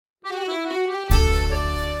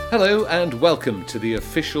Hello and welcome to the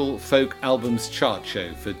official Folk Albums Chart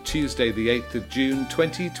Show for Tuesday the 8th of June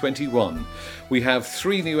 2021. We have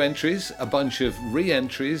 3 new entries, a bunch of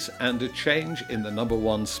re-entries and a change in the number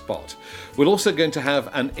 1 spot. We're also going to have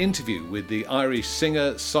an interview with the Irish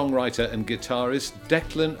singer, songwriter and guitarist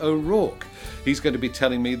Declan O'Rourke. He's going to be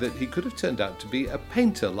telling me that he could have turned out to be a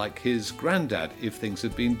painter like his granddad if things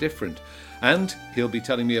had been different. And he'll be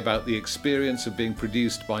telling me about the experience of being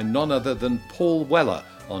produced by none other than Paul Weller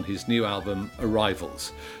on his new album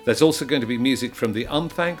Arrivals. There's also going to be music from the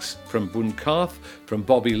Unthanks, from Bun Carth, from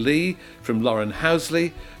Bobby Lee, from Lauren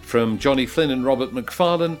Housley, from Johnny Flynn and Robert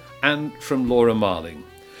McFarlane, and from Laura Marling.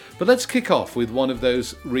 But let's kick off with one of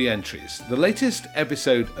those re-entries. The latest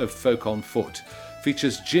episode of Folk on Foot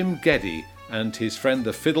features Jim Geddy and his friend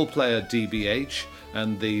the fiddle player DBH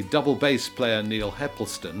and the double bass player Neil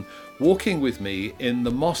Heppelston walking with me in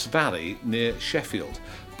the Moss Valley near Sheffield.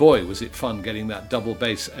 Boy, was it fun getting that double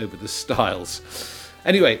bass over the stiles.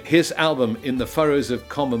 Anyway, his album In the Furrows of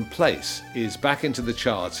Commonplace is back into the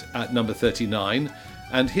charts at number 39,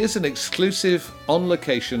 and here's an exclusive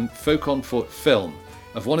on-location Folk on Foot film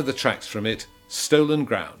of one of the tracks from it, Stolen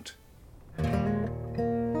Ground.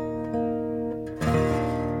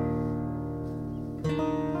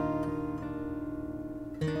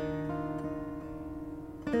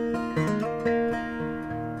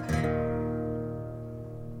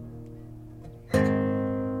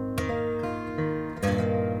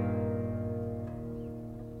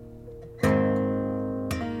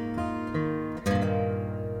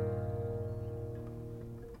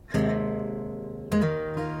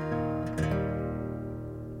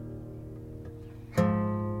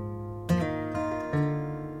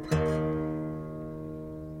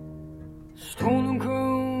 Stolen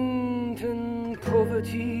ground and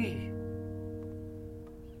poverty,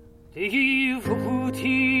 the difficulty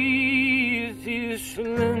is this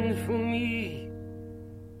land for me.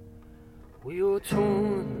 We are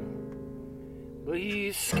torn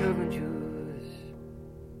by scavengers,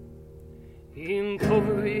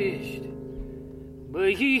 impoverished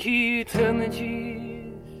by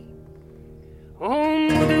damages. Our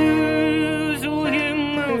mothers will have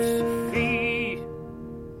mouths to feed,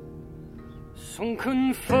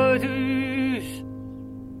 sunken fathers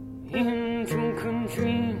in drunken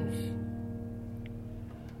dreams.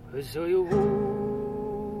 As I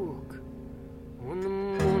awoke on the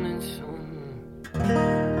morning sun,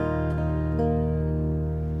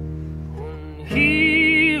 on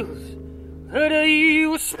hills that I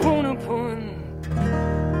was born upon,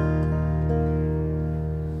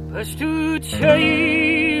 past a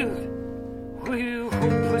child with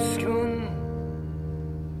hopeless gun,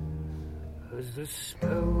 as the spell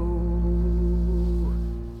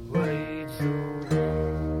rides over.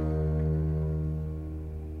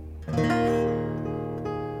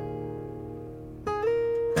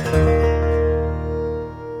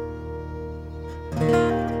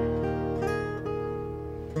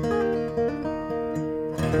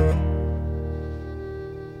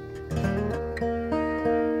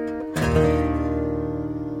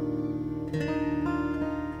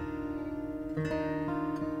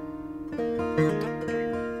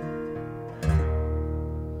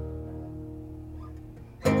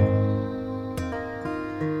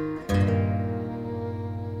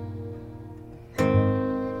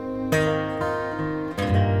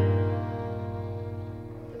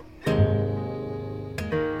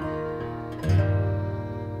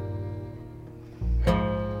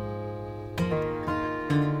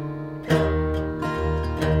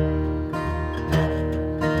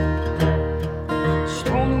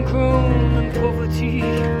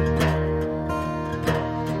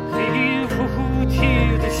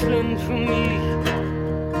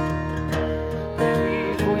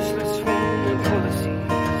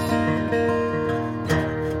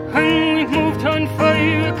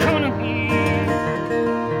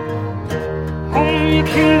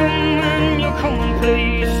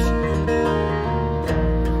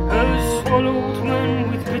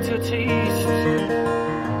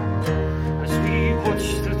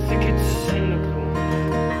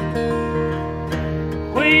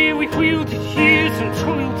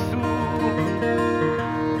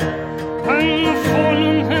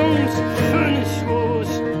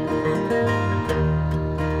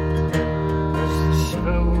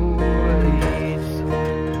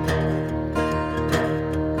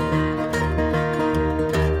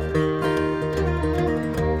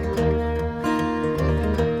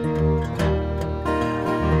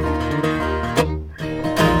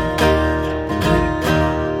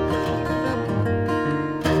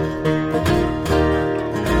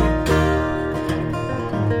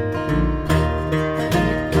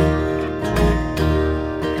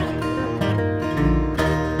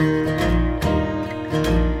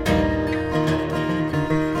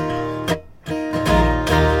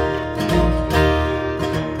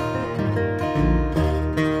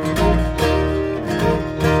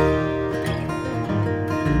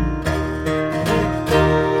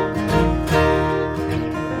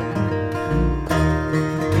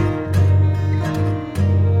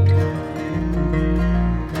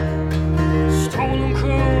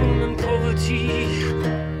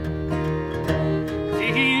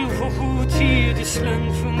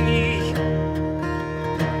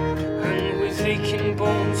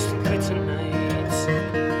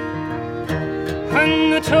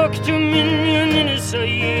 and the Turk Dominion in his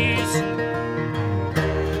eyes.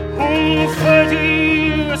 Home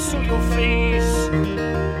Friday, I saw your face,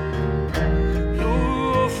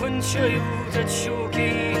 your orphan child at your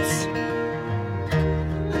gates,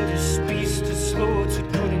 and his beast is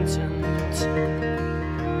slaughtered good intent.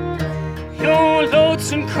 Your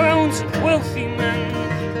lords and crowns and wealthy men,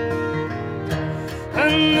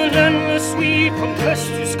 and the landless sweep on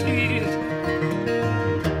pastures cleared,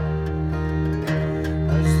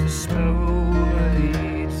 as the sparrow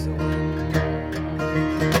leads the wind.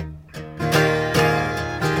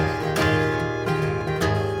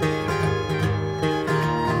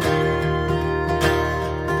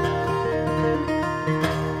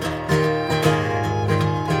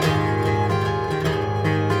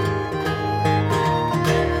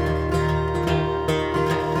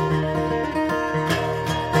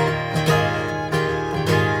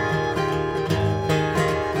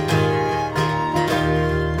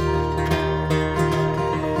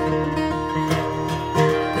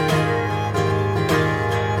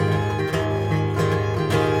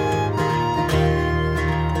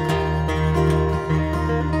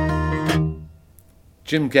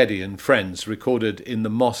 Jim Geddy and Friends, recorded in the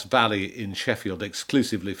Moss Valley in Sheffield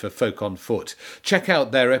exclusively for Folk on Foot. Check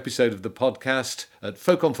out their episode of the podcast at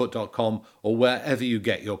folkonfoot.com or wherever you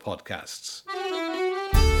get your podcasts.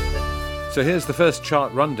 So here's the first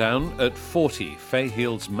chart rundown. At 40, Fay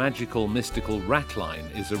Hield's magical mystical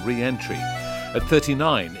Ratline is a re-entry. At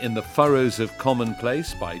 39, In the Furrows of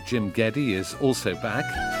Commonplace by Jim Geddy is also back.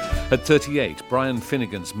 At 38, Brian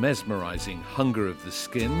Finnegan's mesmerising Hunger of the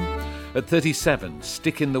Skin. At 37,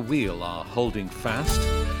 Stick in the Wheel are Holding Fast.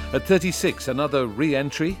 At 36, another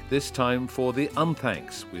re-entry, this time for the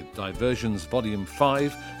Unthanks, with Diversions Volume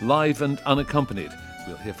 5, live and unaccompanied.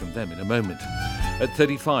 We'll hear from them in a moment. At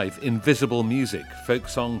 35, Invisible Music, folk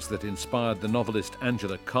songs that inspired the novelist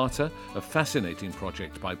Angela Carter, a fascinating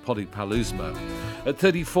project by Polly Palusmo. At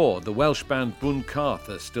 34, the Welsh band Bún Carth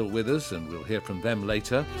are still with us, and we'll hear from them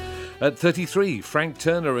later. At 33, Frank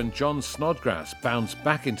Turner and John Snodgrass bounce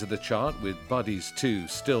back into the chart with Buddies 2,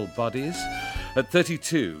 Still Buddies. At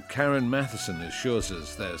 32, Karen Matheson assures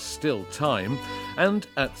us there's still time. And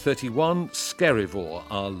at 31, Skerryvore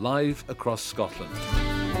are live across Scotland.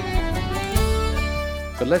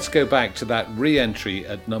 But let's go back to that re-entry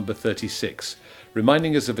at number 36,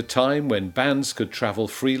 reminding us of a time when bands could travel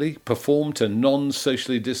freely, perform to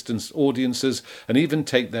non-socially distanced audiences, and even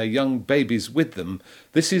take their young babies with them.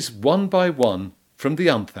 This is One by One from the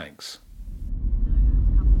Unthanks.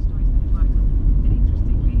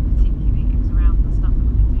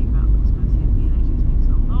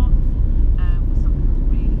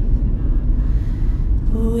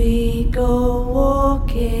 We go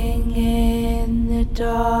walking in the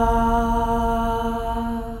dark.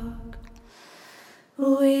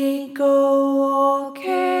 We go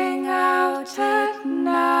walking out at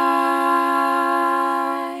night.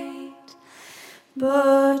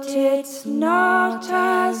 But it's not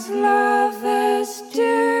as lovers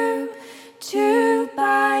do, two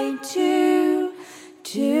by two,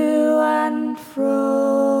 to and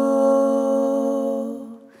fro.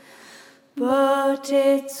 But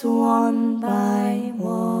it's one by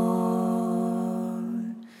one,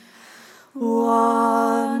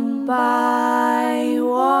 one by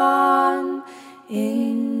one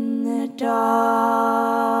in the dark.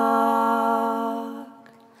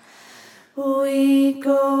 We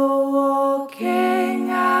go walking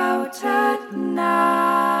out at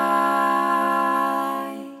night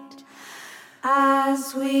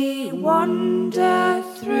as we wander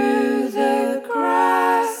through the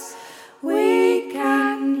grass. We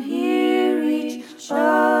can hear each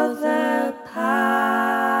other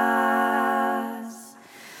pass,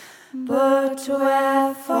 but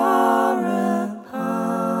we're far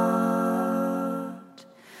apart,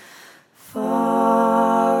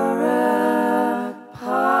 far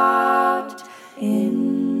apart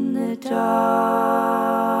in the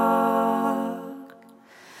dark.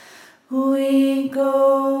 We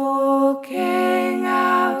go walking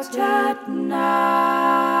out at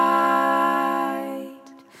night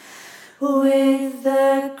with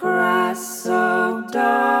the grass so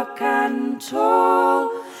dark and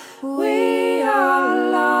tall. We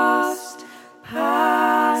are lost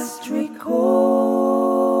past recall,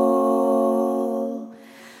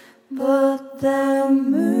 but the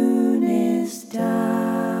moon is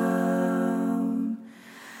down,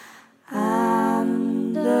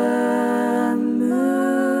 and the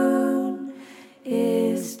moon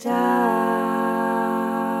is down.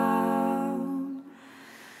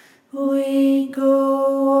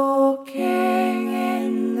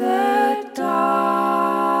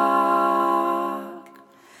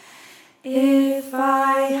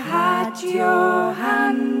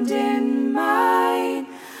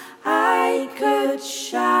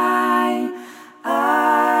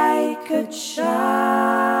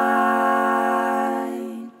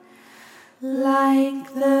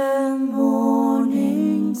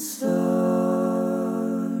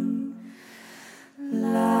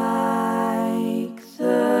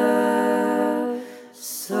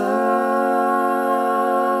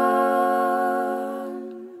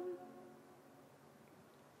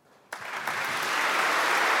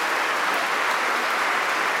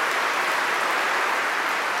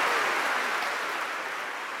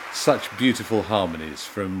 Such beautiful harmonies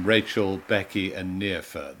from Rachel, Becky and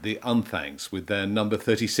Nearfa, the Unthanks, with their number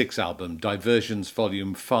 36 album, Diversions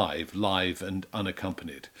Volume 5, Live and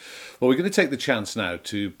Unaccompanied. Well, we're going to take the chance now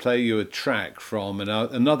to play you a track from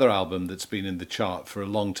another album that's been in the chart for a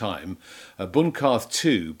long time. Bunkarth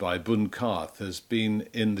 2 by Bunkarth has been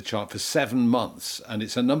in the chart for 7 months, and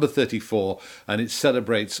it's a number 34, and it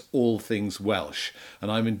celebrates all things Welsh.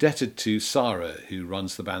 And I'm indebted to Sarah, who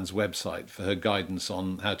runs the band's website, for her guidance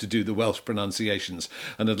on how to do the Welsh pronunciations,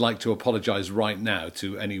 and I'd like to apologise right now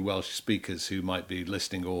to any Welsh speakers who might be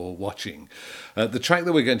listening or watching. The track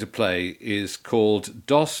that we're going to play is called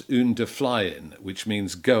Dos Un de Flyin, which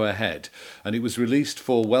means go ahead, and it was released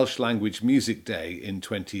for Welsh Language Music Day in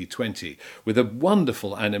 2020 with a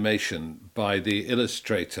wonderful animation by the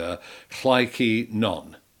illustrator Llaici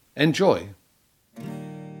Non. Enjoy!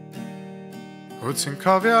 Wyt ti'n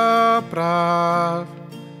cofio braf,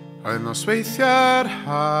 oedd nosweithiau'r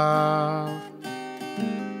haf,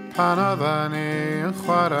 pan oedden ni yn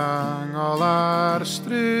chwarae ngol ar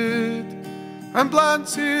stryd, yn blant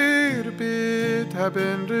i'r byd heb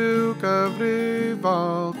unrhyw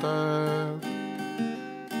gyfrifoldeb,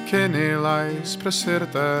 cyn I lais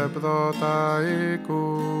prysurdeb ddod a'i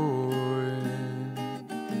gwyn.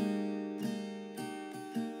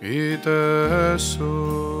 I dy swyn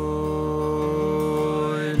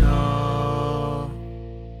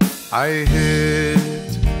a'i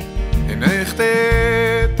hyd I neu chdi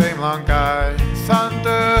deimlo'n gaeth am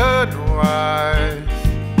dynwaith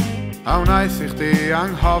a wnaeth I chdi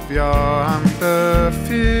anghofio am dy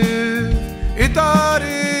ffydd I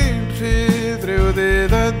dorri'n rhydd rhyw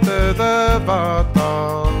ddydd yn dy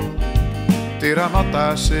dyfodol Di'r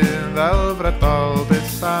amodau sy'n ddelfrydol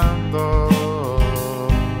byth am ddod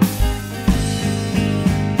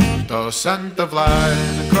Dos yn dy flaen,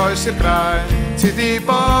 y croes i'r graen Ti di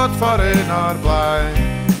bod ffordd o'r blaen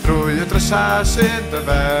Drwy y drysau sy'n dy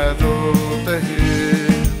feddwl dy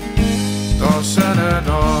hun Dos yn y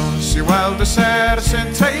nos I weld y ser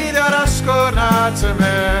sy'n treiddio'r asgwrn at y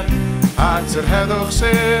mer At yr heddwch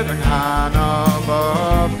sydd yng nghanol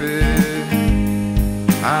bob un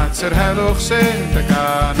At yr heddwch sy'n dy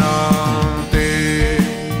ganol di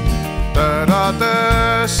Dyro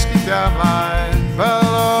dysgidia mlaen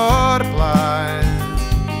fel o'r blaen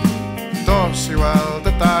Dos I weld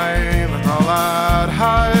y dail yn ôl ar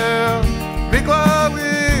hael Mi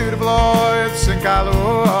glywi'r floedd sy'n galw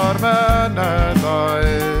o'r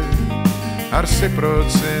mynyddoedd A'r sibrwd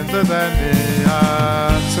sy'n dydenu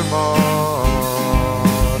at y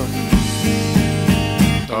môr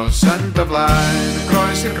Dos yn dy flaen, y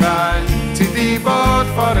groes i'r graen Ti di bod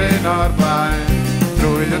ffordd o'r blaen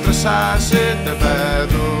Drwy y drysau sy'n dy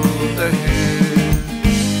feddwl dy hun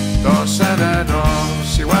Dos yn y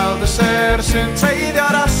nos I weld y ser sy'n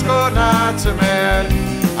treiddio'r asgwrn at y mer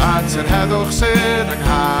At yr heddwch sy'n yng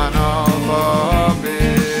nghanol bob un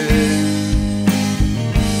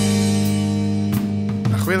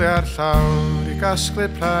A chwilio'r llawr I gasglu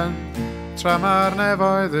pren Tra mae'r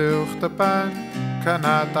nefoedd uwch dy ben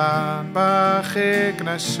Cynadan bach I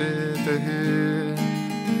gnesu dy hun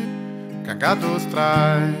Gan gadw'th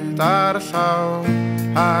draed ar y llaw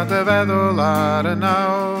A dy feddwl ar y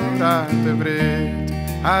nawr A dy fryd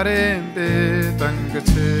ar un byd yn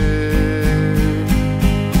gytun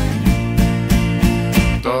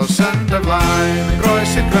Dos yn dy flaen, y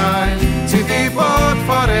groes i'r graen Ti di bod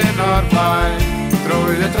ffordd o'r blaen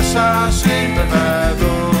Drwy y drysau sy'n dy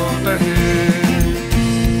feddwl dy hun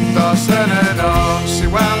Dos yn y nos I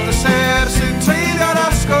weld y ser sy'n treiddio'r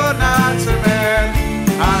asgwrn at y mer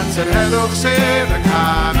At yr heddwch sydd yng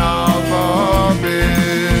nghanol bob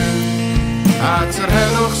un At yr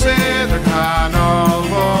heddwch sydd yng nghanol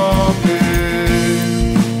bob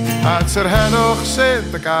un At yr heddwch sydd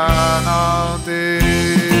yng nghanol di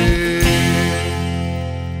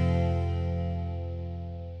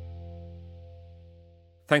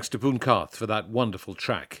Thanks to Bunkarth for that wonderful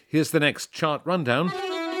track. Here's the next chart rundown.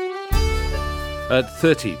 At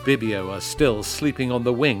 30, Bibio are still sleeping on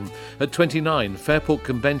the wing. At 29, Fairport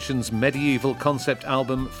Convention's medieval concept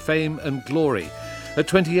album Fame and Glory. At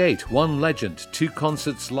 28, One Legend, 2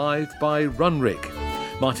 concerts live by Runrig.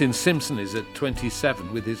 Martin Simpson is at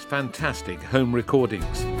 27 with his fantastic home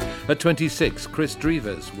recordings. At 26, Chris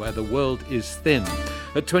Drivers, Where the World is Thin.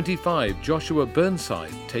 At 25, Joshua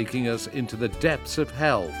Burnside, taking us into the depths of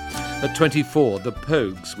hell. At 24, The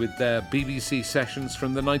Pogues with their BBC sessions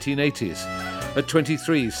from the 1980s. At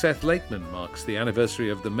 23, Seth Lakeman marks the anniversary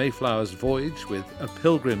of the Mayflower's voyage with A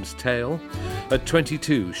Pilgrim's Tale. At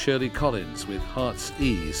 22, Shirley Collins with Heart's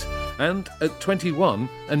Ease. And at 21,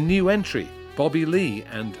 a new entry, Bobby Lee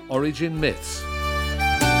and Origin Myths.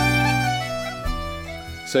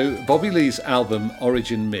 So Bobby Lee's album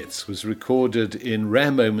Origin Myths was recorded in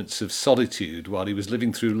rare moments of solitude while he was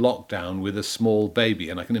living through lockdown with a small baby,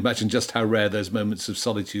 and I can imagine just how rare those moments of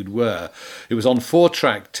solitude were. It was on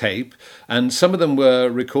 4-track tape, and some of them were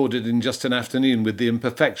recorded in just an afternoon with the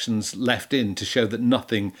imperfections left in to show that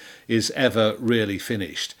nothing is ever really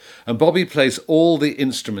finished. And Bobby plays all the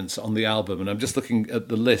instruments on the album, and I'm just looking at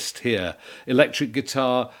the list here: electric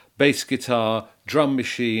guitar, bass guitar, drum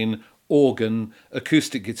machine, organ,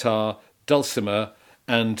 acoustic guitar, dulcimer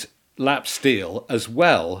and lap steel, as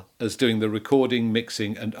well as doing the recording,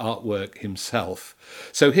 mixing and artwork himself.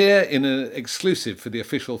 So here, in an exclusive for the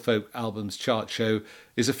Official Folk Albums chart show,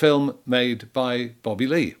 is a film made by Bobby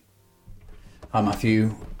Lee. Hi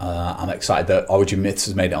Matthew, I'm excited that Origin Myths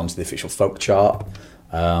has made it onto the Official Folk chart.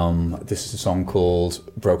 This is a song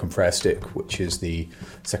called Broken Prayer Stick, which is the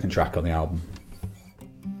second track on the album.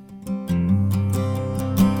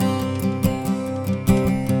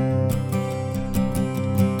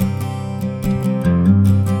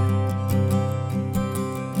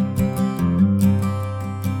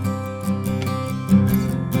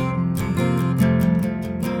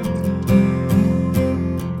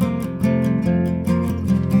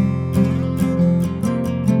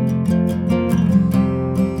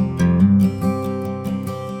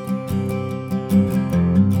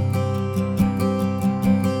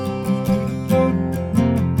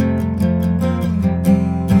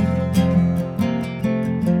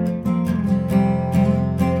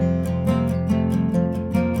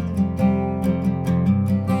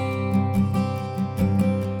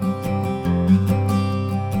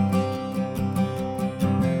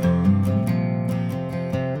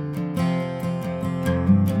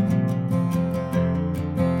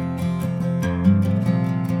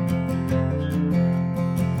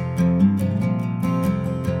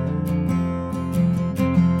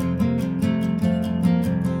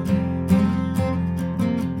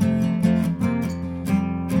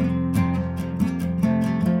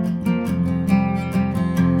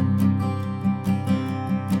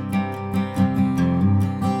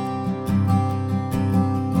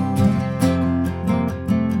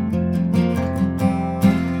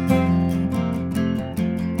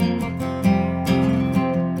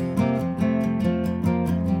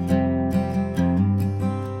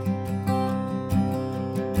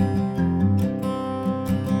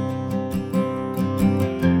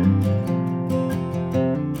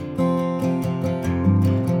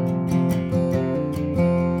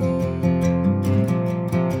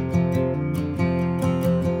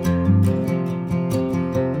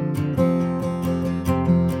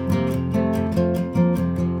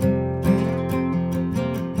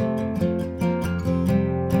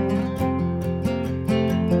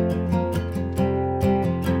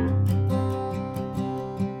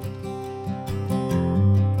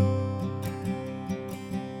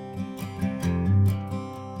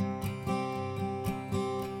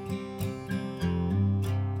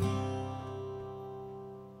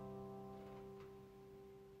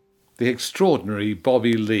 The extraordinary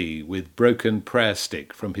Bobby Lee with Broken Prayer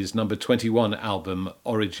Stick from his number 21 album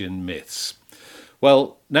Origin Myths.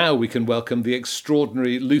 Well, now we can welcome the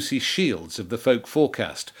extraordinary Lucy Shields of the Folk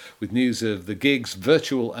Forecast with news of the gigs,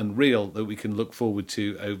 virtual and real, that we can look forward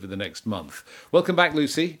to over the next month. Welcome back,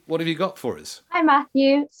 Lucy. What have you got for us? Hi,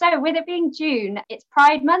 Matthew. So with it being June, it's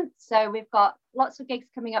Pride Month. So we've got lots of gigs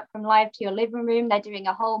coming up from Live to Your Living Room. They're doing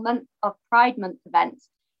a whole month of Pride Month events.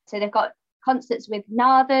 So they've got concerts with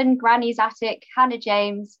Narthen, Granny's Attic, Hannah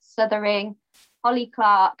James, Southering, Holly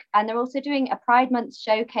Clark, and they're also doing a Pride Month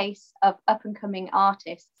showcase of up-and-coming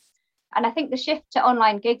artists. And I think the shift to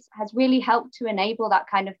online gigs has really helped to enable that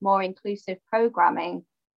kind of more inclusive programming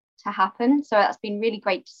to happen. So that's been really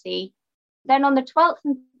great to see. Then on the 12th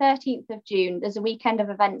and 13th of June, there's a weekend of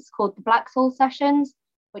events called the Black Soul Sessions,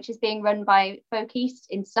 which is being run by Folk East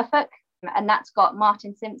in Suffolk. And that's got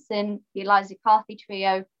Martin Simpson, the Eliza Carthy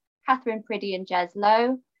Trio, Catherine Priddy and Jez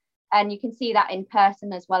Lowe. And you can see that in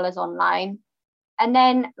person as well as online. And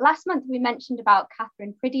then last month we mentioned about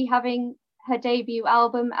Catherine Priddy having her debut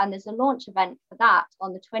album, and there's a launch event for that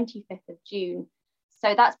on the 25th of June.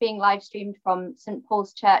 So that's being live streamed from St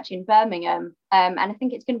Paul's Church in Birmingham. And I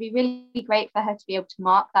think it's going to be really great for her to be able to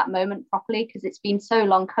mark that moment properly, because it's been so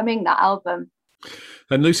long coming, that album.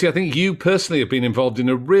 And Lucy, I think you personally have been involved in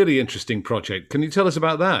a really interesting project. Can you tell us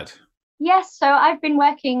about that? Yes, so I've been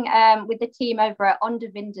working with the team over at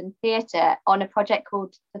Ondervinden Theatre on a project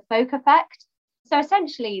called The Folk Effect. So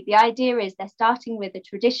essentially, the idea is they're starting with a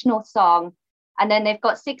traditional song, and then they've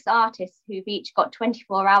got 6 artists who've each got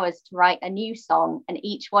 24 hours to write a new song, and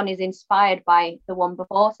each one is inspired by the one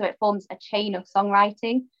before. So it forms a chain of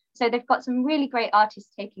songwriting. So they've got some really great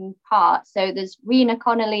artists taking part. So there's Rena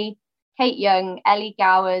Connolly, Kate Young, Ellie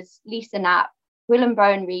Gowers, Lisa Knapp, Willem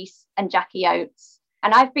Brown Rees, and Jackie Oates.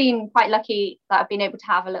 And I've been quite lucky that I've been able to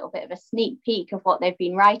have a little bit of a sneak peek of what they've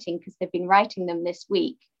been writing, because they've been writing them this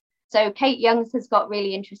week. So Kate Young's has got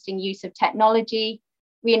really interesting use of technology.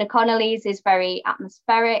 Rena Connolly's is very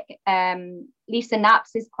atmospheric. Lisa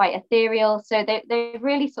Knapp's is quite ethereal. So they've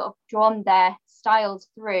really sort of drawn their styles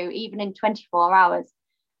through, even in 24 hours.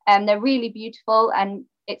 They're really beautiful, and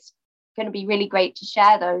it's going to be really great to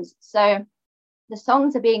share those. So the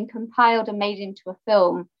songs are being compiled and made into a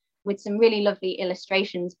film with some really lovely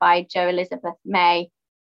illustrations by Jo Elizabeth May.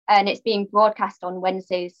 And it's being broadcast on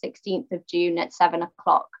Wednesday, 16th of June at 7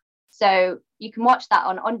 o'clock. So you can watch that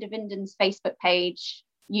on De Vinden's Facebook page,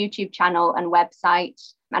 YouTube channel and website.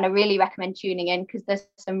 And I really recommend tuning in, because there's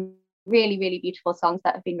some really, really beautiful songs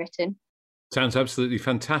that have been written. Sounds absolutely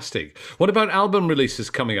fantastic. What about album releases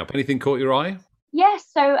coming up? Anything caught your eye? Yes,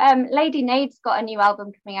 so Lady Nade's got a new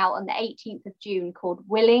album coming out on the 18th of June called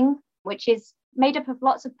Willing, which is made up of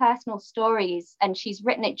lots of personal stories, and she's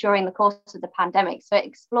written it during the course of the pandemic. So it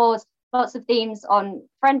explores lots of themes on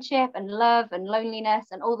friendship and love and loneliness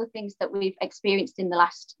and all the things that we've experienced in the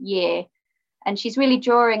last year. And she's really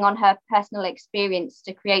drawing on her personal experience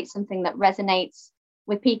to create something that resonates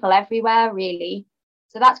with people everywhere, really.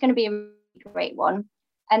 So that's going to be a really great one.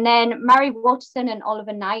 And then Mary Waterson and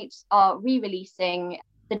Oliver Knight are re-releasing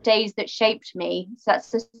The Days That Shaped Me. So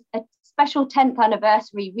that's a special 10th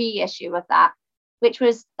anniversary reissue of that, which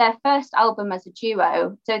was their first album as a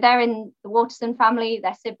duo. So they're in the Waterson family,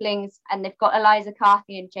 they're siblings, and they've got Eliza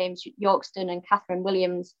Carthy and James Yorkston and Catherine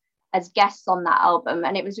Williams as guests on that album.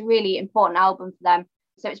 And it was a really important album for them.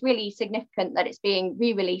 So it's really significant that it's being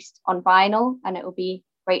re-released on vinyl, and it will be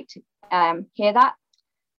great to hear that.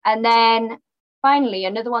 And then finally,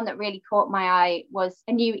 another one that really caught my eye was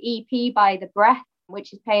a new EP by The Breath,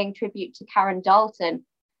 which is paying tribute to Karen Dalton,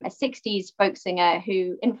 a 60s folk singer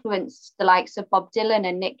who influenced the likes of Bob Dylan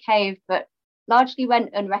and Nick Cave, but largely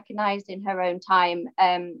went unrecognised in her own time,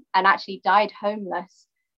 and actually died homeless.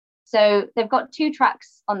 So they've got 2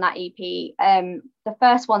 tracks on that EP. The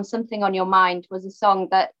first one, Something on Your Mind, was a song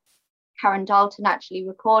that Karen Dalton actually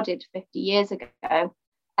recorded 50 years ago.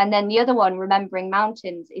 And then the other one, Remembering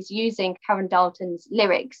Mountains, is using Karen Dalton's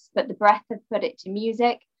lyrics, but The Breath have put it to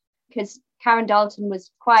music, because Karen Dalton was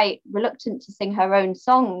quite reluctant to sing her own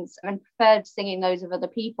songs and preferred singing those of other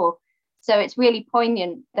people. So it's really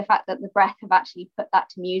poignant, the fact that The Breath have actually put that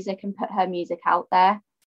to music and put her music out there.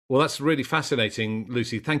 Well, that's really fascinating,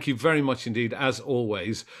 Lucy. Thank you very much indeed, as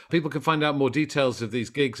always. People can find out more details of these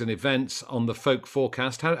gigs and events on the Folk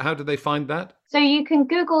Forecast. How do they find that? So you can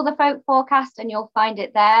Google the Folk Forecast and you'll find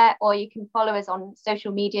it there, or you can follow us on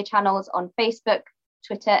social media channels on Facebook,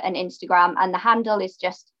 Twitter and Instagram, and the handle is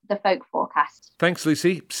just the Folk Forecast. Thanks,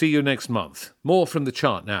 Lucy. See you next month. More from the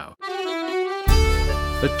chart now.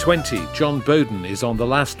 At 20, John Bowden is on The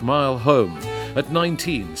Last Mile Home. At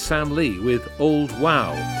 19, Sam Lee with Old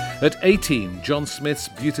Wow. At 18, John Smith's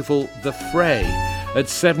beautiful The Fray. At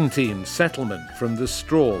 17, Settlement from the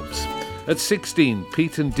Strawbs. At 16,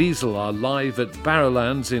 Pete and Diesel are live at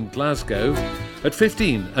Barrowlands in Glasgow. At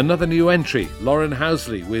 15, another new entry, Lauren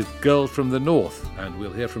Housley with Girl from the North, and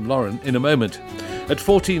we'll hear from Lauren in a moment. At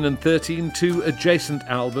 14 and 13, 2 adjacent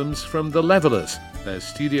albums from The Levellers, their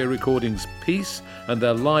studio recordings Peace and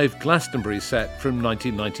their live Glastonbury set from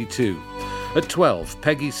 1992. At 12,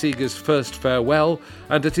 Peggy Seeger's First Farewell,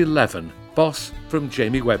 and at 11, Boss from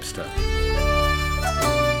Jamie Webster.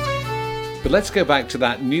 But let's go back to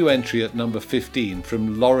that new entry at number 15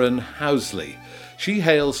 from Lauren Housley. She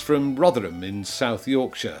hails from Rotherham in South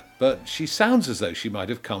Yorkshire, but she sounds as though she might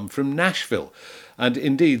have come from Nashville. And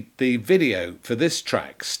indeed, the video for this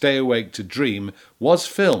track, Stay Awake to Dream, was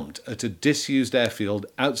filmed at a disused airfield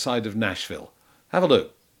outside of Nashville. Have a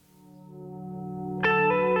look.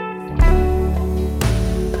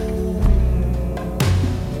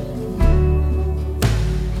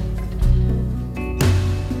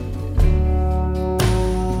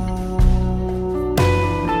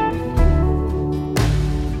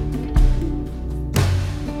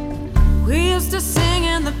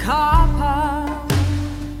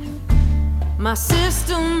 My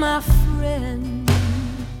sister, my friend,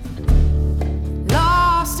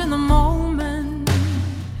 lost in the moment,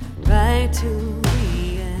 right to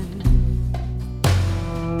the end.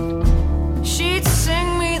 She'd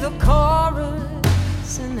sing me the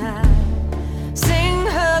chorus and I'd sing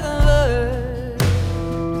her the verse.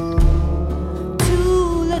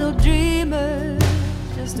 Two little dreamers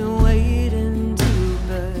just waiting to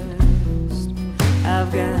burst.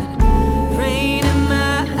 I've got rain in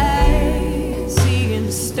my eyes,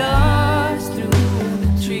 stars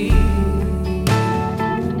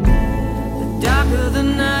darker the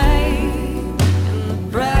night and the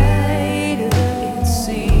brighter it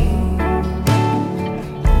seems,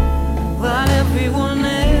 while everyone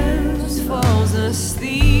else falls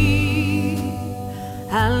asleep,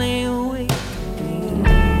 I lay awake dreaming.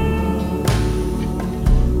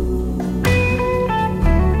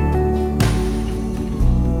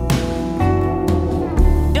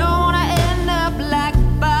 Don't wanna end up like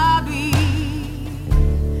Bobby.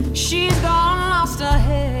 She's gone, lost her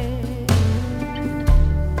head.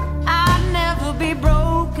 I'd never be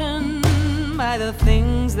broken by the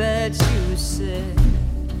things that you said.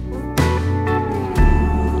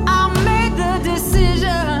 I made the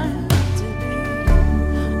decision to be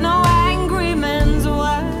no angry man's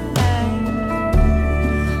wife.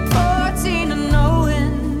 14 and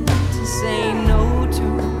knowing to say no to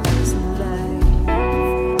this life.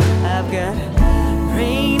 I've got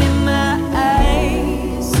rain in my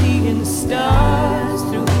eyes, seeing stars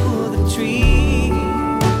through the trees.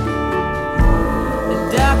 The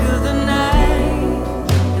darker the night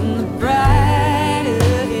and the brighter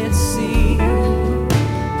it seems,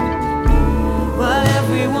 while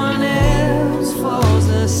everyone else falls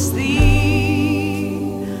asleep,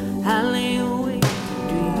 I lay awake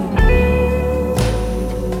dreaming.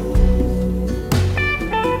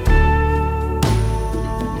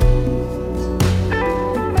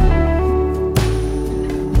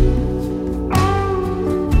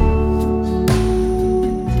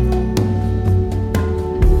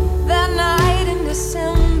 That night in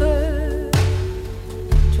December,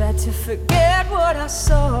 tried to forget what I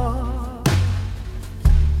saw,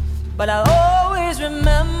 but I always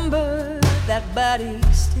remember that body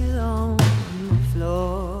still on the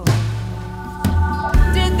floor.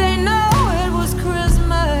 Did they know it was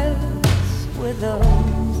Christmas with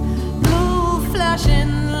those blue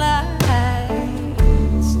flashing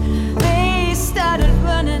lights? They started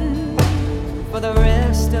running for the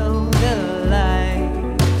rest of their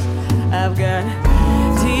lives. I've got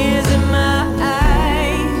tears in my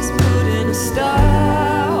eyes, putting a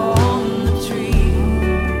star on the tree.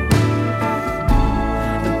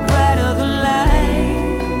 The brighter the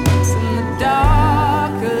lights and the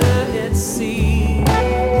darker it seems,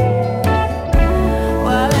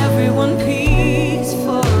 while everyone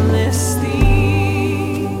peacefully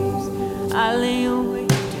sleeps, I lay awake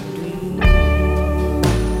to dream.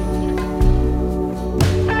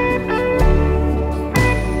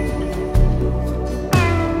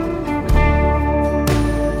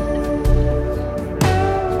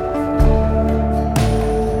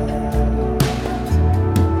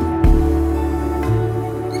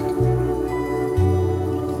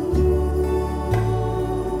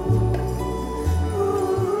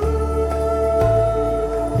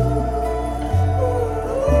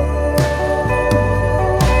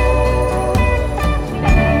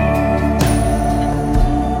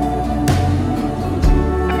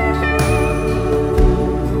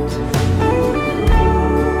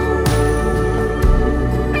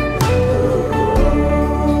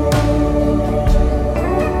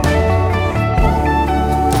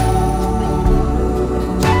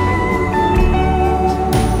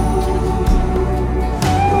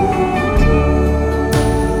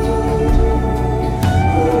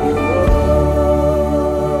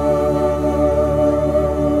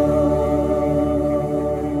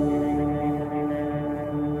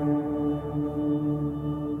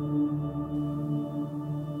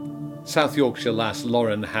 South Yorkshire lass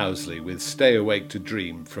Lauren Housley with Stay Awake to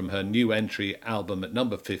Dream from her new entry album at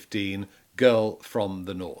number 15, Girl from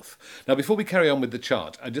the North. Now, before we carry on with the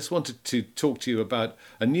chart, I just wanted to talk to you about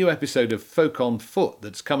a new episode of Folk on Foot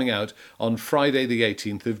that's coming out on Friday the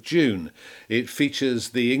 18th of June. It features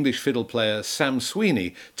the English fiddle player Sam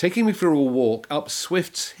Sweeney taking me for a walk up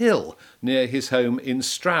Swift's Hill near his home in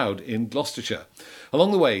Stroud in Gloucestershire.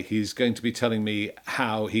 Along the way, he's going to be telling me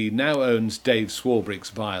how he now owns Dave Swarbrick's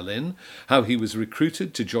violin, how he was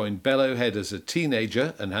recruited to join Bellowhead as a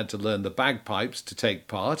teenager and had to learn the bagpipes to take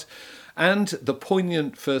part, and the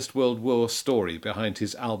poignant First World War story behind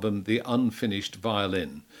his album The Unfinished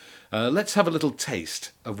Violin. Let's have a little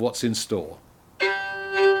taste of what's in store.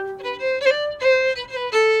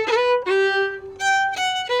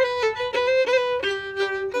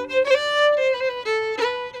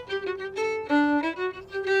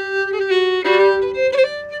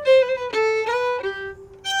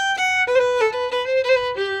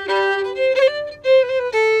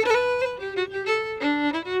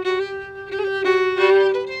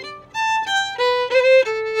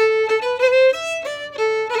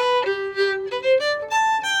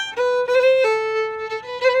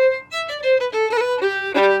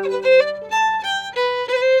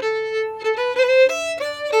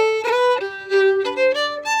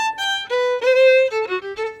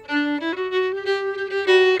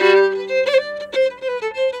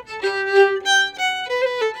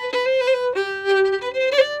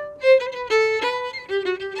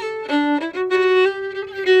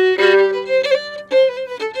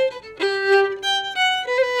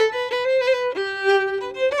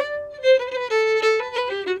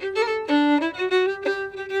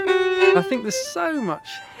 so much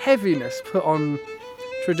heaviness put on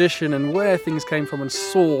tradition and where things came from and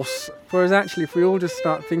source. Whereas actually, if we all just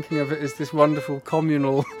start thinking of it as this wonderful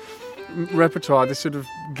communal repertoire, this sort of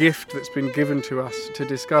gift that's been given to us to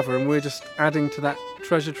discover, and we're just adding to that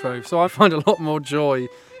treasure trove. So I find a lot more joy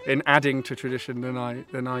in adding to tradition than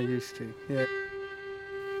I used to. Yeah.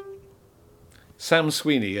 Sam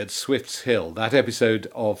Sweeney at Swift's Hill. That episode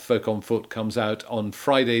of Folk on Foot comes out on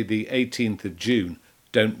Friday the 18th of June.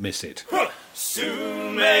 Don't miss it.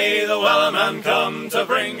 Soon may the Wellerman come to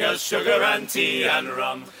bring us sugar and tea and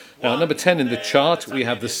rum. Now, at number 10 in the chart, we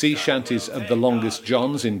have the sea shanties of the Longest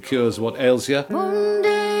Johns in Cures What Ails Ya. One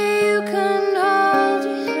day you can hold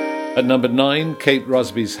your head. At number 9, Kate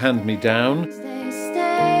Rusby's Hand Me Down.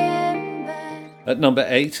 Stay in bed. At number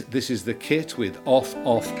 8, this is The Kit with Off,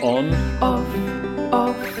 Off, On.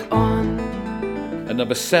 Off, on. At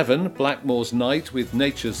number 7, Blackmore's Night with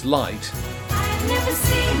Nature's Light. I've never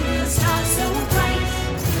seen the stars so bright.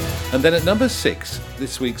 And then at number 6,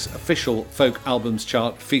 this week's official folk albums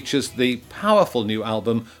chart features the powerful new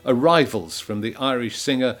album Arrivals from the Irish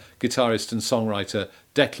singer, guitarist and songwriter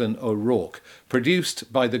Declan O'Rourke,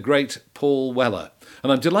 produced by the great Paul Weller.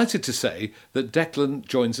 And I'm delighted to say that Declan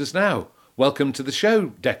joins us now. Welcome to the show,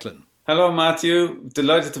 Declan. Hello, Matthew.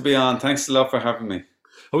 Delighted to be on. Thanks a lot for having me.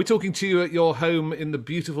 Are we talking to you at your home in the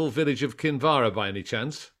beautiful village of Kinvara by any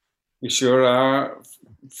chance? You sure are.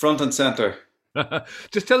 Front and centre.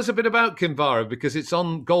 Just tell us a bit about Kinvara, because it's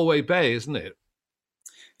on Galway Bay, isn't it?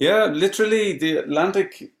 Yeah, literally the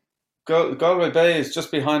Atlantic, Galway Bay is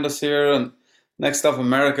just behind us here, and next up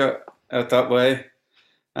America out that way.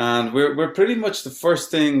 And we're pretty much the first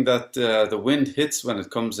thing that the wind hits when it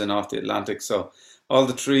comes in off the Atlantic. So all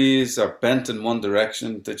the trees are bent in one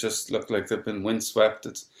direction. They just look like they've been windswept.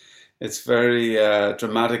 It's very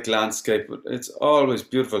dramatic landscape. It's always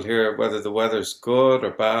beautiful here, whether the weather's good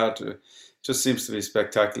or bad. It just seems to be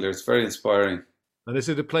spectacular. It's very inspiring. And is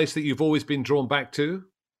it a place that you've always been drawn back to?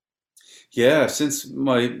 Yeah, since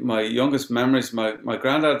my youngest memories, my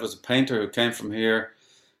granddad was a painter who came from here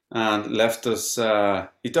and left us.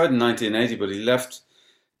 He died in 1980, but he left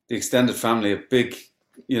the extended family a big,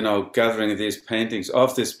 gathering of these paintings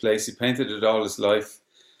of this place. He painted it all his life,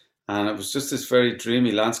 and it was just this very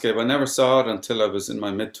dreamy landscape. I never saw it until I was in my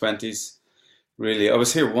mid-20s. Really, I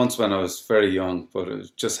was here once when I was very young, but I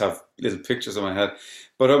just have little pictures in my head.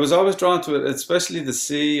 But I was always drawn to it, especially the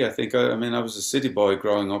sea. I think, I was a city boy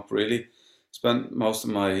growing up, really. Spent most of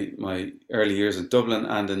my early years in Dublin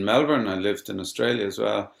and in Melbourne. I lived in Australia as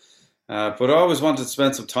well. But I always wanted to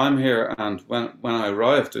spend some time here. And when I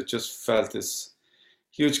arrived, it just felt this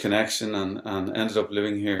huge connection and ended up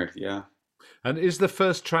living here, yeah. And is the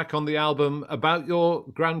first track on the album about your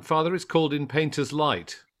grandfather? It's called In Painter's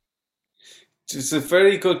Light. It's a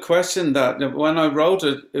very good question. That when I wrote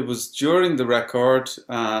it, it was during the record,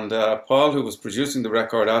 and Paul, who was producing the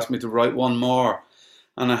record, asked me to write one more,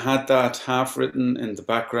 and I had that half written in the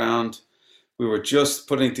background. We were just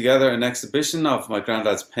putting together an exhibition of my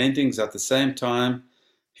granddad's paintings at the same time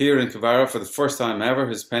here in Kinvara. For the first time ever,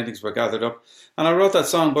 his paintings were gathered up, and I wrote that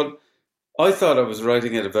song. But I thought I was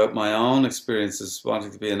writing it about my own experiences,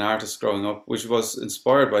 wanting to be an artist growing up, which was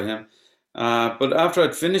inspired by him. But after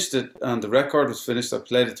I'd finished it and the record was finished, I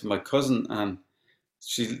played it to my cousin, and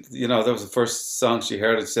she, that was the first song she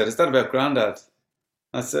heard. She said, "Is that about Grandad?"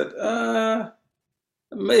 I said,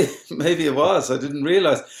 maybe it was. I didn't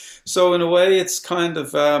realize. So in a way, it's kind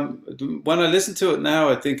of, when I listen to it now,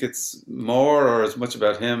 I think it's more or as much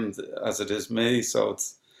about him as it is me. So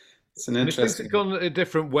it's an interesting. If things had gone a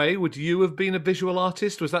different way, would you have been a visual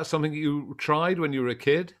artist? Was that something you tried when you were a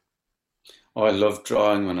kid? Oh, I loved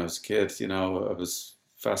drawing when I was a kid. I was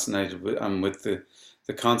fascinated with the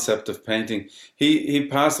concept of painting. He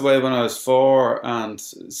passed away when I was 4, and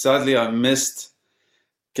sadly I missed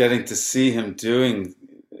getting to see him doing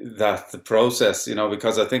the process,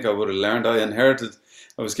 because I think I would have learned.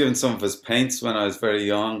 I was given some of his paints when I was very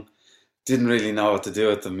young. Didn't really know what to do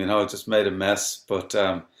with them, just made a mess. But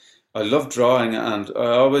I loved drawing, and I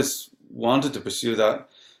always wanted to pursue that.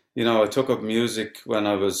 I took up music when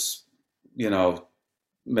I was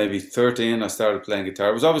maybe 13. I started playing guitar.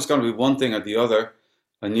 It was always going to be one thing or the other.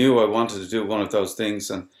 I knew I wanted to do one of those things,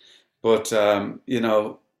 but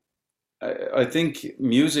I think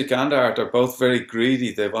music and art are both very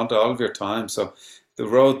greedy. They want all of your time. So the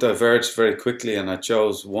road diverged very quickly, and I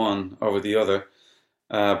chose one over the other.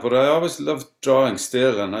 But I always loved drawing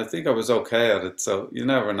still, and I think I was okay at it. So you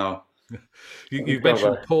never know. You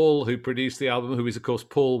mentioned Paul, who produced the album, who is, of course,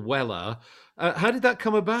 Paul Weller. How did that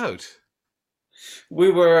come about?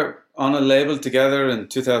 We were on a label together in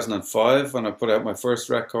 2005 when I put out my first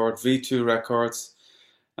record, V2 Records.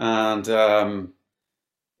 And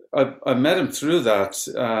I met him through that,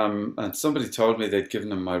 and somebody told me they'd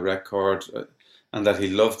given him my record, and that he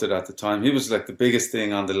loved it at the time. He was like the biggest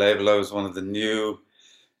thing on the label. I was one of the new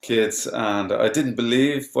kids, and I didn't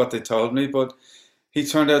believe what they told me, but he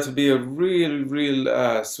turned out to be a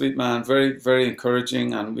real sweet man, very, very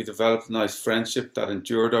encouraging, and we developed a nice friendship that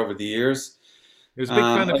endured over the years. He was a big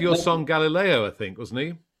fan of your song Galileo, I think, wasn't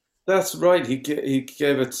he? That's right. He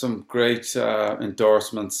gave it some great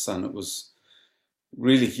endorsements, and it was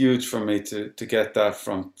really huge for me to get that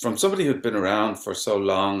from somebody who'd been around for so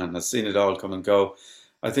long and has seen it all come and go.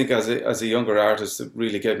 I think as a younger artist, it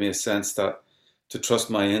really gave me a sense that to trust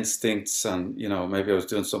my instincts, and maybe I was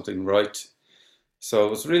doing something right. So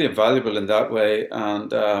it was really valuable in that way.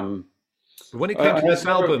 And when it came to this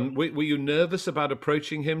album, were you nervous about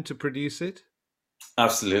approaching him to produce it?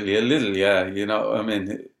 Absolutely, a little, yeah. I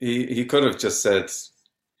mean, he could have just said,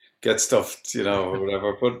 "Get stuffed," or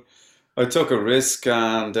whatever. But I took a risk,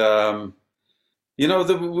 and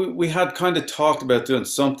we had kind of talked about doing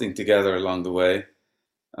something together along the way,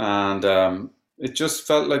 and it just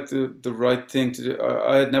felt like the right thing to do.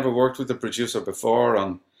 I had never worked with a producer before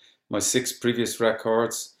on my 6 previous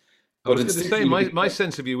records. I was going to say, my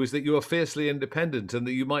sense of you was that you are fiercely independent, and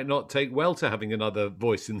that you might not take well to having another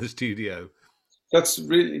voice in the studio. That's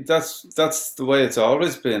the way it's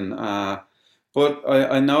always been. But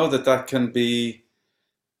I know that can be,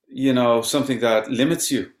 something that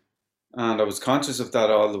limits you. And I was conscious of that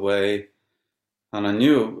all the way. And I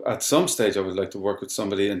knew at some stage I would like to work with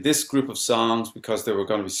somebody. And this group of songs, because they were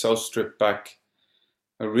going to be so stripped back,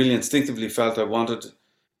 I really instinctively felt I wanted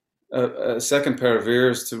a second pair of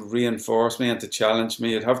ears to reinforce me and to challenge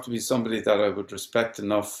me. It'd have to be somebody that I would respect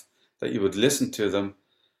enough that you would listen to them.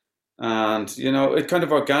 And, it kind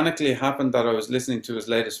of organically happened that I was listening to his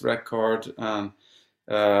latest record, and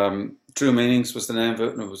True Meanings was the name of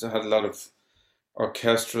it, and it had a lot of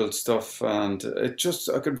orchestral stuff, and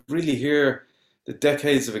I could really hear the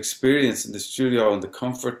decades of experience in the studio and the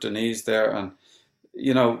comfort and ease there. And,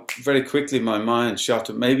 very quickly my mind shot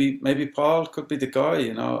to maybe Paul could be the guy,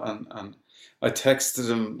 and I texted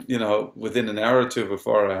him, within an hour or two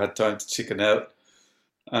before I had time to chicken out.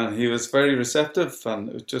 And he was very receptive, and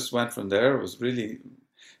it just went from there. It was really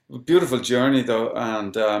a beautiful journey, though,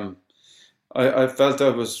 and I felt I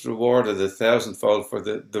was rewarded 1,000-fold for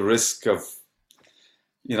the risk of,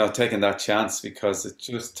 taking that chance, because it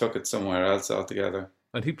just took it somewhere else altogether.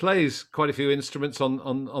 And he plays quite a few instruments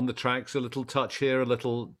on the tracks, a little touch here, a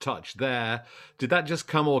little touch there. Did that just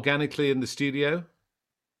come organically in the studio?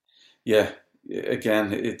 Yeah,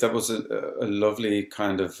 again, that was a lovely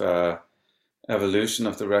kind of evolution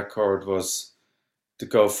of the record, was to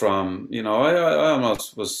go from, I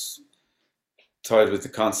almost was tied with the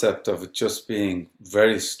concept of it just being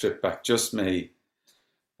very stripped back, just me.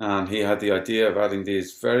 And he had the idea of adding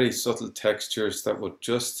these very subtle textures that would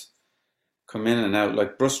just come in and out,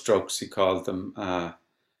 like brushstrokes, he called them,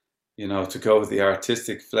 to go with the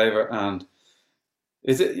artistic flavor. And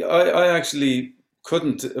I actually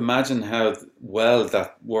couldn't imagine how well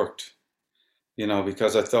that worked,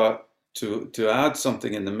 because I thought, to add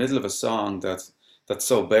something in the middle of a song that's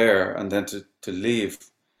so bare, and then to leave,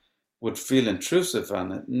 would feel intrusive,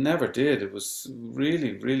 and it never did. It was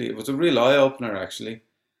it was a real eye-opener, actually.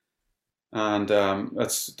 And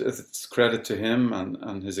it's credit to him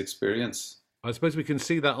and his experience. I suppose we can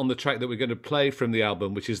see that on the track that we're going to play from the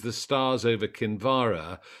album, which is The Stars Over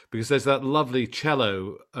Kinvara, because there's that lovely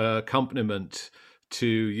cello accompaniment to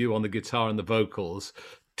you on the guitar and the vocals.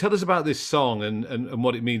 Tell us about this song and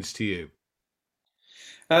what it means to you.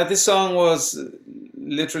 This song was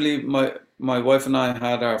literally my wife and I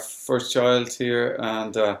had our first child here,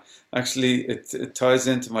 and actually it ties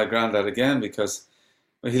into my granddad again, because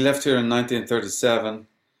he left here in 1937,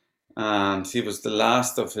 and he was the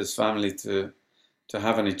last of his family to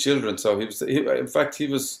have any children. So in fact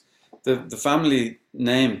the family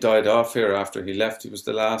name died off here after he left. He was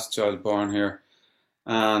the last child born here.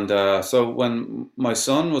 And so when my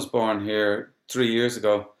son was born here 3 years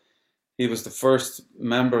ago, he was the first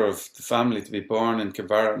member of the family to be born in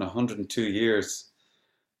Kinvara in 102 years.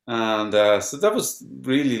 And so that was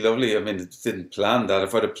really lovely. I mean, it didn't plan that.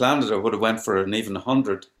 If I'd have planned it, I would have went for an even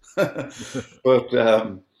 100. But,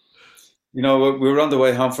 we were on the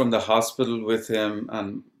way home from the hospital with him,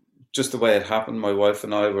 and just the way it happened, my wife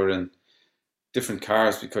and I were in different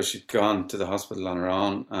cars because she'd gone to the hospital on her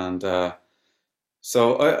own. And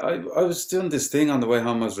so I was doing this thing on the way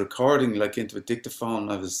home. I was recording like into a dictaphone.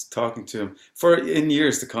 I was talking to him in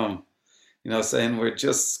years to come, saying we're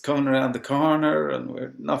just coming around the corner and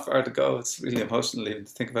we're not far to go. It's really emotional even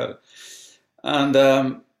to think about it. And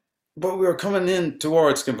but we were coming in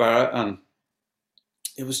towards Kinvara, and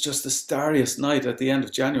it was just the starriest night at the end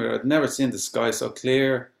of January. I'd never seen the sky so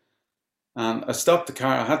clear. And I stopped the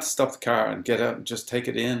car. I had to stop the car and get out and just take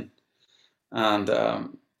it in. And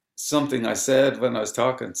something I said when I was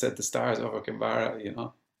talking said the stars over Kinvara, you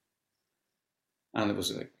know. And it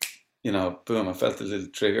was like, you know, boom, I felt a little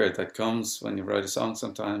trigger that comes when you write a song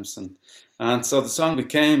sometimes. And so the song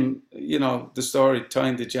became, you know, the story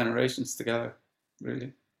tying the generations together,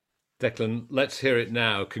 really. Declan, let's hear it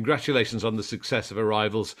now. Congratulations on the success of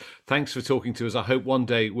Arrivals. Thanks for talking to us. I hope one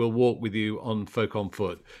day we'll walk with you on Folk on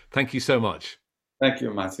Foot. Thank you so much. Thank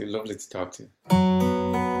you, Matthew. Lovely to talk to you.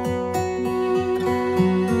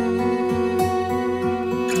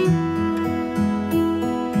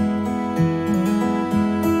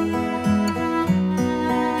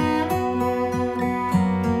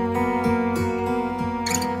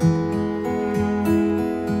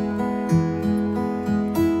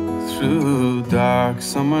 Dark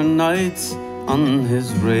summer nights on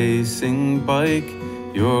his racing bike,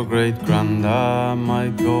 your great granda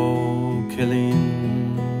might go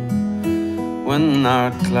killing. When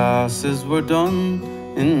art classes were done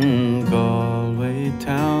in Galway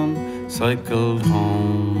town, cycled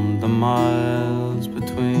home the miles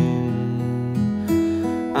between,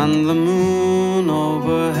 and the moon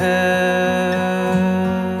overhead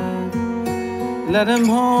led him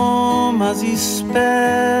home as he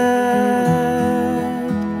sped,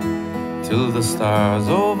 till the stars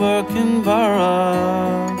over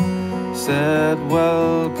Kinvara said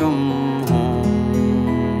welcome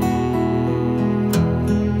home.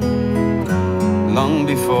 Long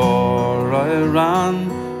before I ran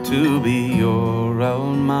to be your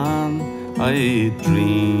old man, I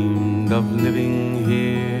dreamed of living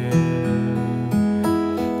here,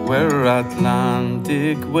 where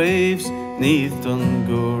Atlantic waves 'neath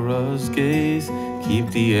Dungura's gaze keep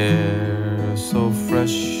the air so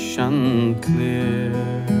fresh and clear.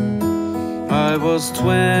 I was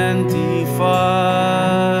 25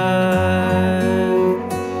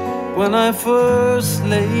 when I first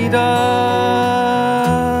laid eyes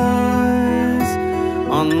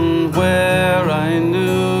on where I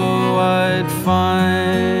knew I'd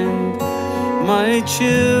find my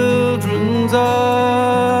children's eyes,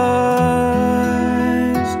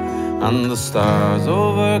 and the stars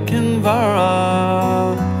over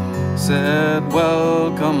Kinvara said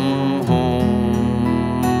welcome home.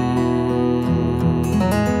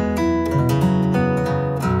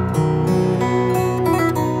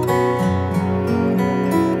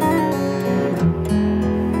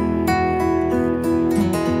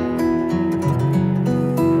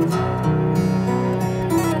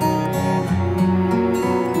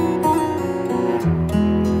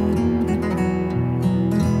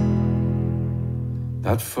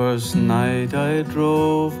 That first night I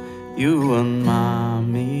drove you and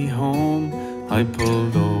Mommy home, I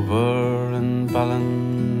pulled over in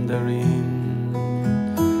Ballindereen.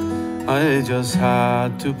 I just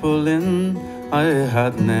had to pull in, I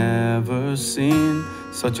had never seen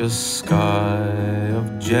such a sky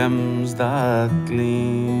of gems that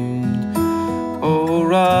gleamed.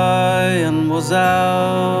 Orion was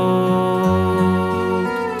out,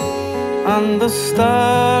 and the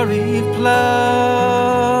starry plough,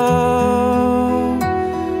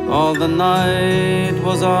 all the night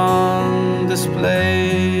was on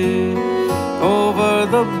display, over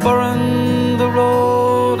the burren, the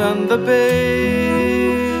road and the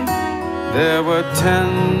bay. There were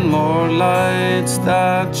 10 more lights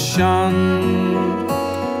that shone,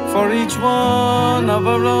 for each one of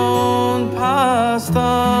our own passed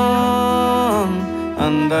on.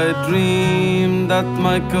 And I dreamed that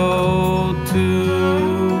my go-to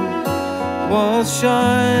was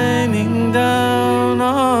shining down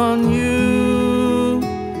on you,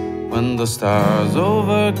 when the stars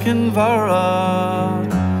over Kinvara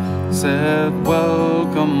said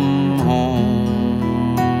welcome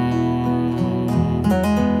home.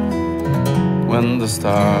 When the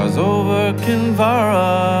stars over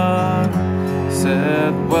Kinvara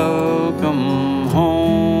said welcome home.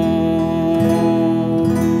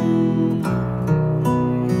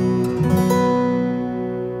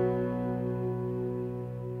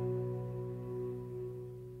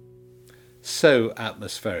 So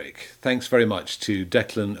atmospheric. Thanks very much to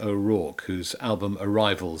Declan O'Rourke, whose album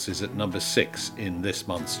Arrivals is at number 6 in this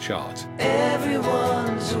month's chart.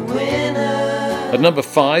 Everyone's a winner. At number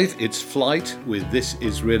 5, it's Flight with This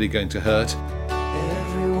Is Really Going to Hurt.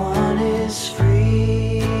 Everyone is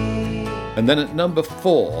free. And then at number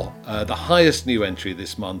 4, the highest new entry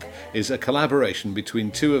this month is a collaboration between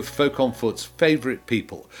two of Folk on Foot's favourite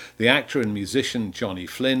people, the actor and musician Johnny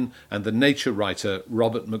Flynn and the nature writer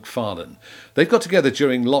Robert Macfarlane. They've got together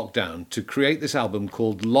during lockdown to create this album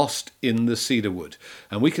called Lost in the Cedarwood,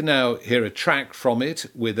 and we can now hear a track from it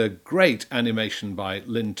with a great animation by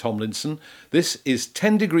Lynn Tomlinson. This is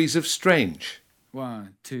 10 Degrees of Strange.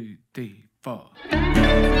 1, 2, 3, 4.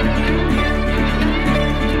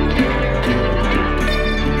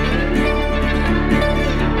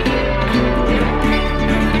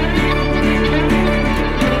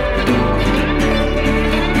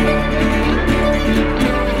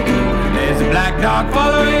 Black dog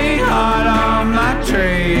following hard on my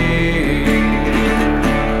trail,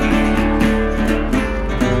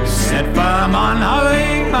 set firm on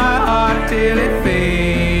hollowing my heart till it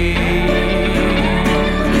fades.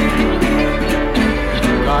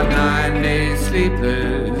 Got 9 days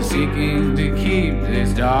sleepless, seeking to keep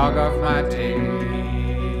this dog off my tail.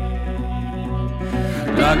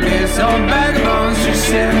 Got this old bag of bones just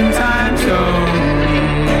 7 times old.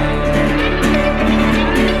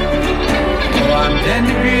 I'm 10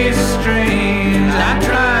 degrees strange, I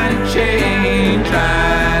try to change,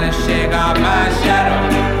 trying to shake off my shadow,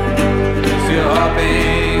 still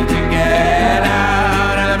hoping to get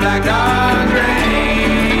out of the black dog's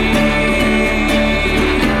rain.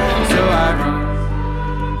 So I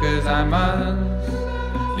run, 'cause I must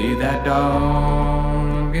leave that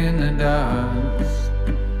dog in the dust.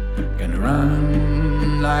 Gonna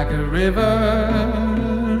run like a river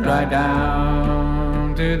right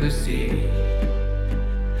down to the sea.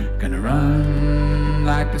 Gonna run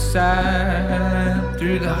like the sap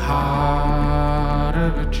through the heart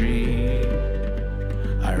of a tree.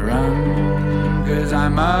 I run 'cause I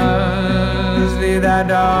must leave that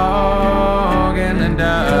dog in the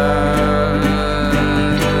dust.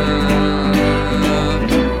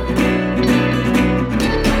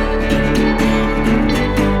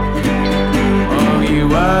 Oh, you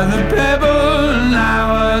were the pebble and I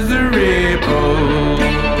was the ripple.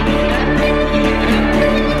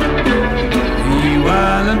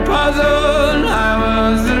 The puzzle, I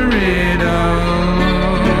was the riddle.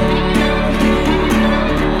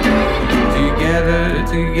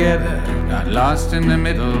 Together, got lost in the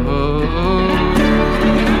middle.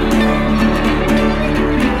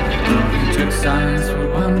 We took signs for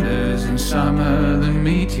wonders in summer, the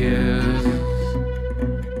meteors.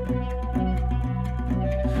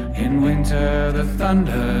 In winter, the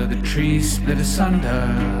thunder, the trees split asunder.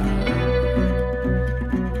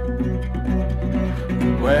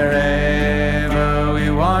 Wherever we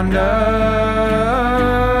wander,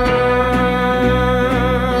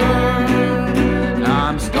 now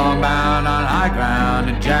I'm stormbound on high ground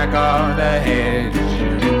to jack off the hedge.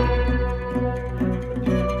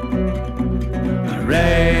 A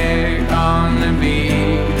wreck on the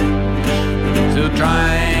beach, still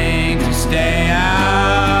trying to stay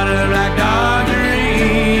out of the black dog's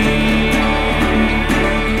reach.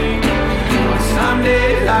 Well, some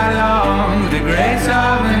days I long the grace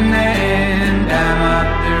of an end, down up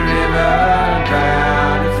the river, dry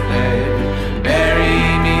out its blade, bury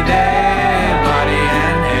me there, body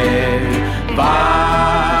and head,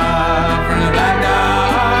 far from the black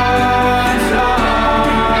dog's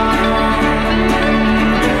song.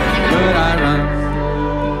 But I run,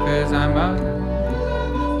 'cause I must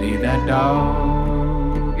leave that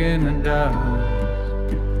dog in the dust.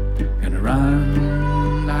 Gonna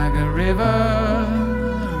run like a river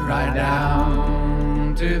right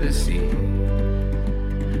down to the sea.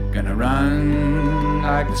 Gonna run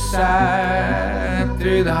like the sap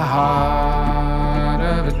through the heart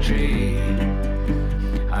of a tree.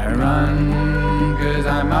 I run 'cause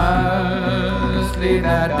I must leave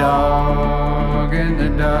that dog in the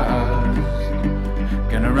dust.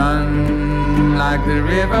 Gonna run like the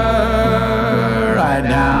river right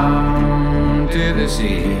down to the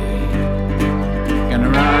sea. Gonna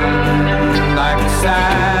run like the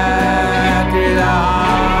sap through the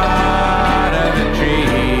heart of a tree.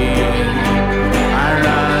 I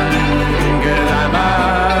run 'cause I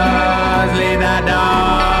must leave that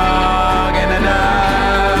dog in the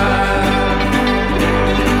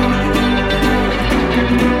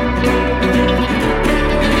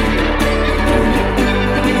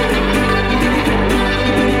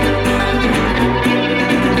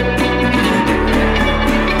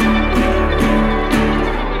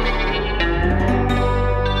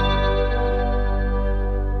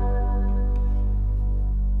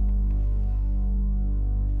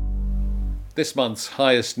This month's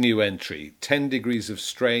highest new entry, 10 Degrees of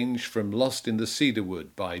Strange from Lost in the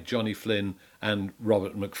Cedarwood by Johnny Flynn and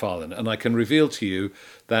Robert McFarlane. And I can reveal to you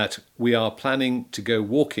that we are planning to go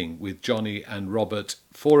walking with Johnny and Robert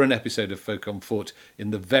for an episode of Folk on Foot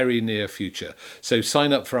in the very near future. So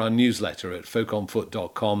sign up for our newsletter at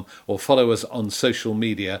folkonfoot.com or follow us on social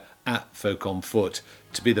media at Folk on Foot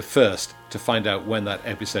to be the first to find out when that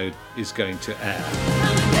episode is going to air.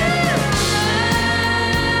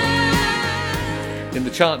 In the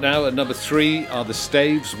chart now, at number 3 are the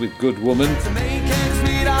Staves with Good Woman.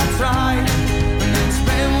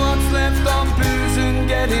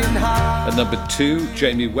 At number 2,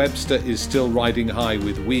 Jamie Webster is still riding high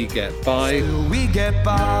with We Get By.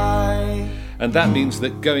 And that means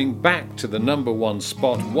that going back to the number 1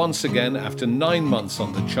 spot once again after 9 months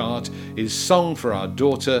on the chart is Song for Our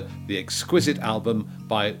Daughter, the exquisite album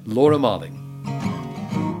by Laura Marling.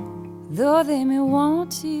 Though they may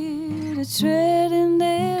want you to tread in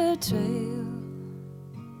their trail,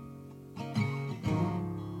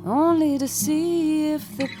 only to see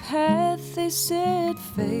if the path they set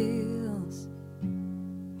fails.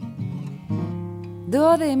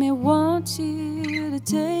 Though they may want you to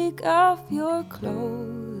take off your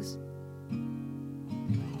clothes,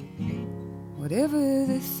 whatever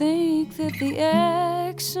they think that the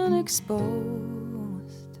action exposed.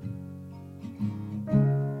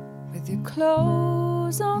 With your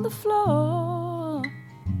clothes on the floor,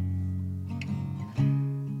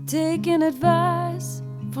 taking advice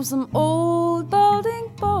from some old balding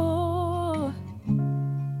boy,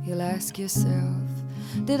 you'll ask yourself,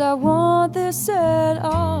 did I want this at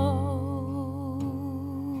all?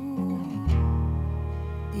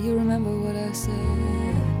 Do you remember what I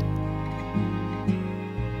said?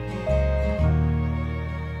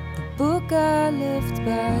 The book I left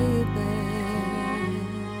by your bed,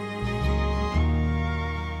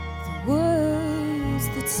 words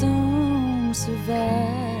that some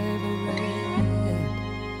survivor read.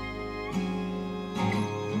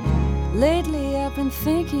 Lately I've been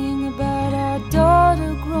thinking about our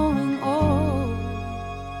daughter growing old.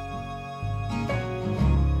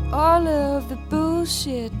 All of the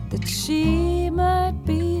bullshit that she might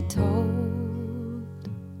be told.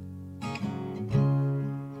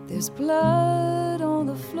 There's blood on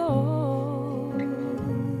the floor.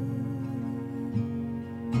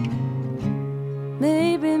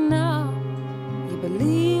 Maybe now you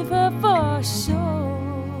believe her for sure.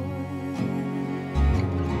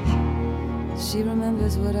 She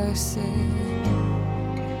remembers what I said.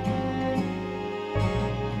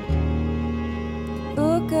 The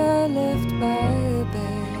book I left by her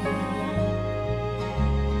bed,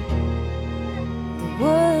 the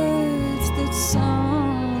words that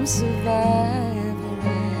some survivor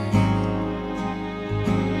read.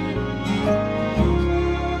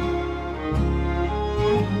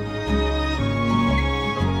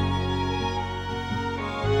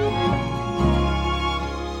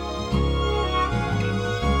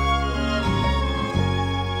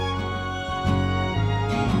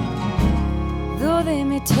 They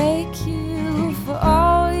may take you for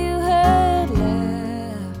all you had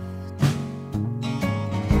left.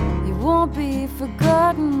 You won't be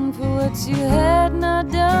forgotten for what you had not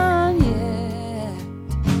done yet.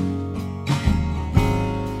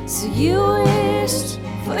 So you wished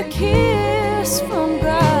for a kiss from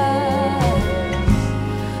God,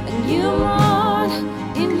 and you mourn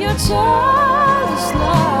in your childish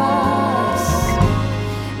loss.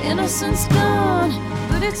 Innocence gone,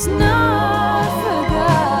 but it's not forgot.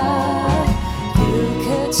 You'll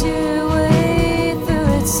cut your way through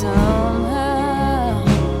it somehow.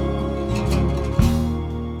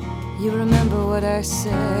 You remember what I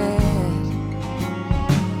said.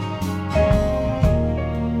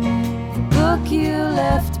 The book you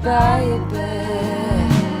left by your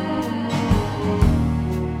bed,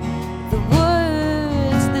 the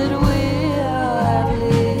words that will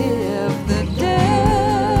outlive the dead.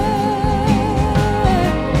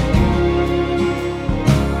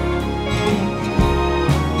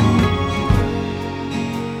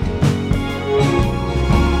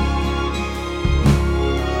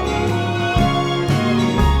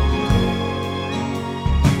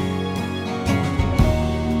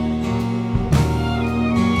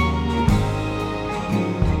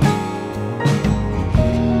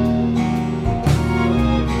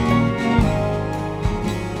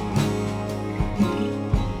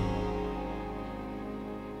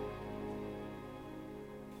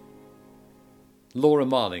 Laura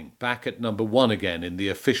Marling back at number 1 again in the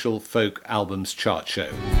official Folk Albums Chart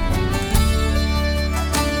Show.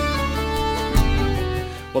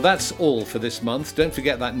 Well, that's all for this month. Don't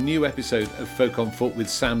forget that new episode of Folk on Foot with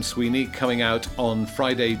Sam Sweeney coming out on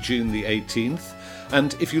Friday, June the 18th.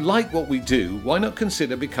 And if you like what we do, why not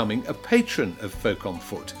consider becoming a patron of Folk on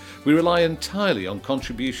Foot? We rely entirely on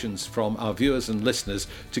contributions from our viewers and listeners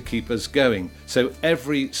to keep us going, so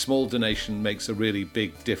every small donation makes a really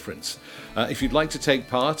big difference. If you'd like to take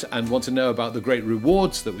part and want to know about the great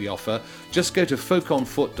rewards that we offer, just go to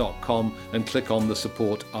folkonfoot.com and click on the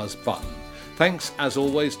Support Us button. Thanks as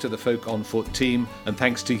always to the Folk on Foot team, and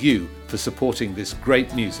thanks to you for supporting this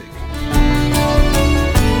great music.